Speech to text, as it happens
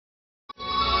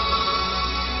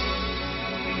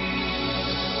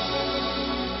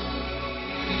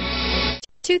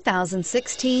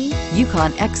2016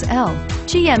 Yukon XL.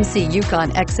 GMC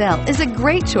Yukon XL is a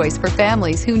great choice for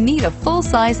families who need a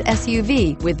full-size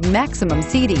SUV with maximum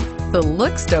seating. The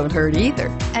looks don't hurt either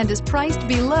and is priced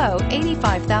below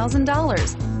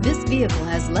 $85,000. This vehicle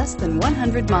has less than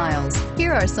 100 miles.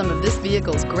 Here are some of this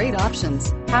vehicle's great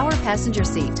options: power passenger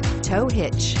seat, tow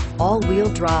hitch, all-wheel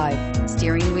drive,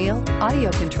 steering wheel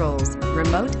audio controls,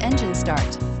 remote engine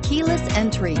start, keyless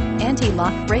entry,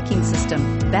 anti-lock braking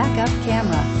system, backup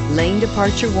camera, lane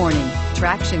departure warning,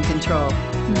 traction control.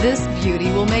 This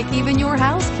beauty will make even your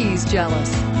house keys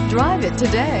jealous. Drive it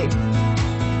today.